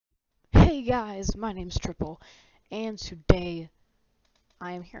Hey guys, my name's Triple, and today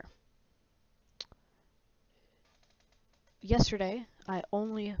I am here. Yesterday, I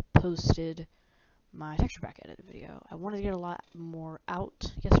only posted my texture pack edit video. I wanted to get a lot more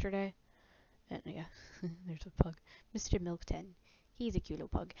out yesterday, and yeah, there's a pug, Mr. Milk 10. He's a cute little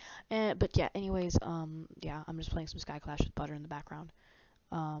pug. But yeah, anyways, yeah, I'm just playing some Sky Clash with Butter in the background,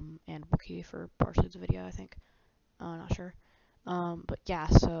 and Wookie for partially the video, I think. Not sure. But yeah,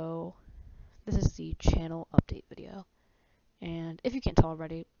 so this is the channel update video. And if you can't tell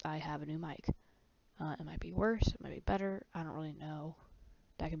already, I have a new mic. It might be worse, it might be better, I don't really know.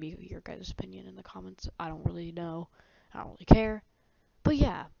 That can be your guys' opinion in the comments. I don't really know, I don't really care. But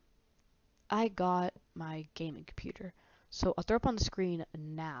yeah, I got my gaming computer. So I'll throw up on the screen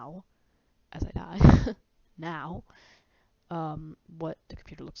now, as I die, now, what the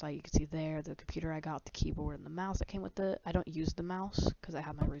computer looks like. You can see there, the computer I got, the keyboard and the mouse that came with it. I don't use the mouse, because I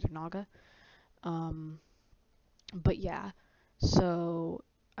have my Razer Naga. But yeah, so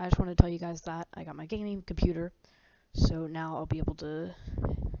I just want to tell you guys that I got my gaming computer, so now I'll be able to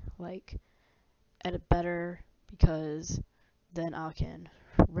like edit better, because then I can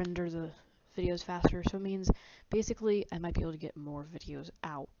render the videos faster. So it means basically I might be able to get more videos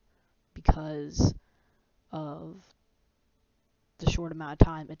out because of the short amount of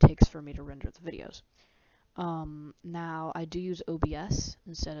time it takes for me to render the videos. Now I do use OBS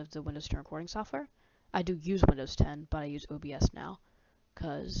instead of the Windows 10 recording software. I do use Windows 10, but I use OBS now,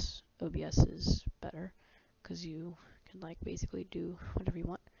 because OBS is better, because you can like basically do whatever you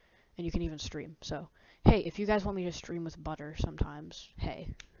want, and you can even stream. So hey, if you guys want me to stream with Butter sometimes, hey,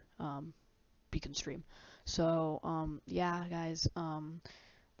 you can stream. So yeah guys,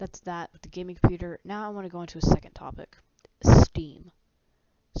 that's that with the gaming computer. Now I want to go into a second topic, Steam.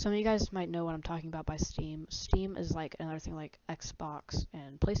 Some of you guys might know what I'm talking about by Steam. Steam is like another thing like Xbox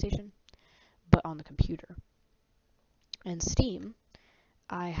and PlayStation, but on the computer. And Steam,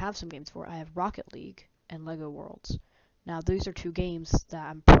 I have some games for. I have Rocket League and Lego Worlds. Now, these are two games that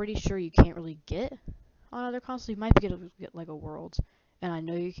I'm pretty sure you can't really get on other consoles. You might be able to get Lego Worlds, and I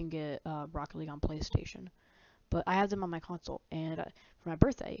know you can get Rocket League on PlayStation. But I have them on my console, and for my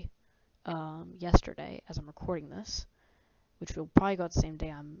birthday, yesterday, as I'm recording this, which will probably go out the same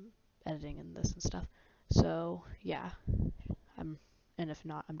day I'm editing and this and stuff. So, yeah, and if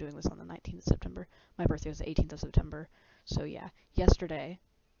not, I'm doing this on the 19th of September. My birthday was the 18th of September. So yeah, yesterday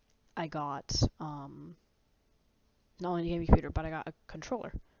I got not only a gaming computer, but I got a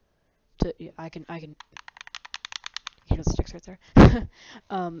controller. I can hear the sticks right there.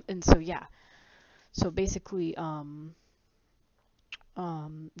 And so yeah, so basically yeah,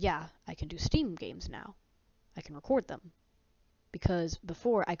 I can do Steam games now. I can record them, because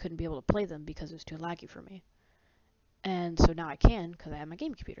before I couldn't be able to play them because it was too laggy for me. And so now I can, because I have my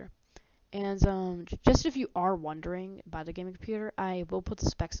gaming computer. And just if you are wondering about the gaming computer, I will put the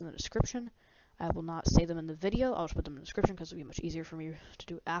specs in the description. I will not say them in the video. I'll just put them in the description because it'll be much easier for me to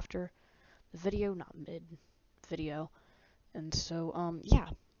do after the video, not mid-video. And so, yeah.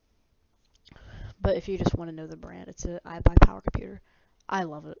 But if you just want to know the brand, it's a iBuyPower computer. I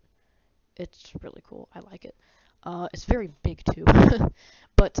love it. It's really cool. I like it. It's very big too.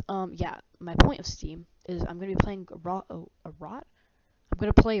 But yeah, my point of Steam is I'm gonna be playing I'm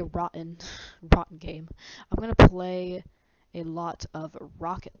gonna play a rotten game. I'm gonna play a lot of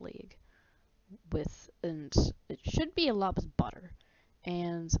Rocket League and it should be a lot with Butter.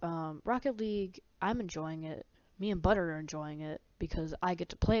 And Rocket League, I'm enjoying it. Me and Butter are enjoying it because I get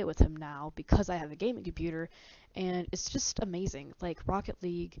to play it with him now because I have a gaming computer, and it's just amazing. Like Rocket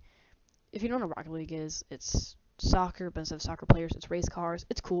League, if you don't know what Rocket League is, it's soccer, but instead of soccer players, it's race cars.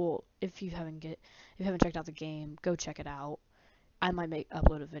 It's cool. If you haven't checked out the game, go check it out. I might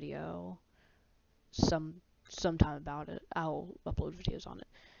upload a video sometime about it. I'll upload videos on it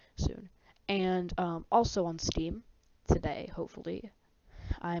soon. And also on Steam today, hopefully,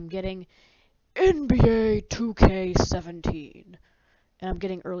 I'm getting NBA 2K17, and I'm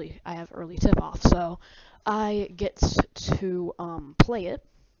getting I have early tip-off, so I get to play it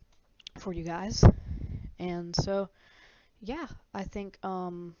for you guys. And so, yeah, I think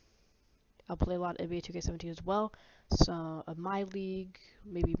I'll play a lot of NBA 2K17 as well. So my league,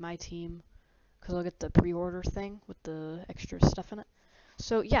 maybe my team, because I'll get the pre-order thing with the extra stuff in it.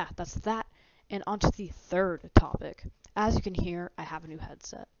 So yeah, that's that. And on to the third topic. As you can hear, I have a new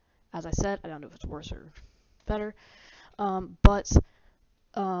headset. As I said, I don't know if it's worse or better. But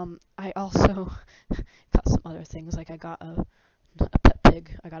I also got some other things. Like I got a pet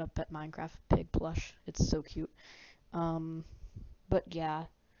pig. I got a pet Minecraft pig plush. It's so cute. But yeah.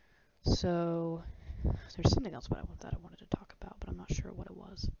 So there's something else that I wanted to talk about, but I'm not sure what it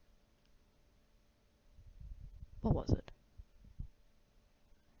was.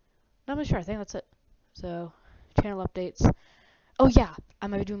 not really sure. I think that's it. So, channel updates. Oh yeah, I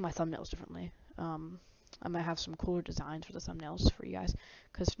might be doing my thumbnails differently. I might have some cooler designs for the thumbnails for you guys.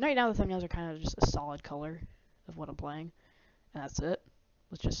 Because right now the thumbnails are kind of just a solid color of what I'm playing. And that's it.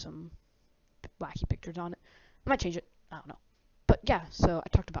 With just some wacky pictures on it. I might change it. I don't know. But yeah, so I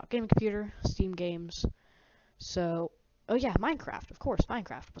talked about gaming computer, Steam games. So, oh yeah, Minecraft. Of course,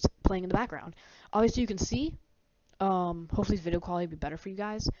 Minecraft was playing in the background. Obviously you can see, hopefully video quality will be better for you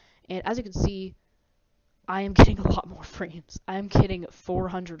guys. And as you can see, I am getting a lot more frames. I am getting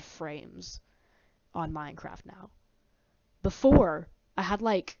 400 frames on Minecraft now. Before, I had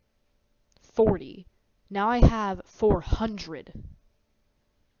like 40. Now I have 400.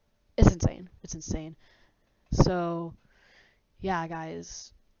 It's insane. It's insane. So, yeah,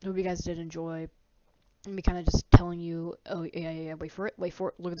 guys. Hope you guys did enjoy me kind of just telling you. Oh, yeah. Wait for it. Wait for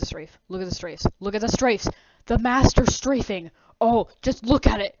it. Look at the strafe. Look at the strafes. Look at the strafes. The master strafing. Oh, just look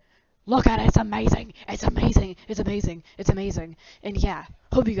at it. Look at it. It's amazing. It's amazing. It's amazing. It's amazing. And yeah,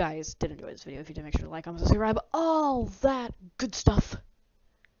 hope you guys did enjoy this video. If you did, make sure to like, comment, subscribe, all that good stuff.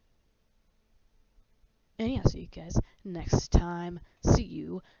 And yeah, see you guys next time. See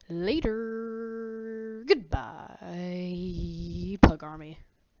you later. Goodbye, Pug Army.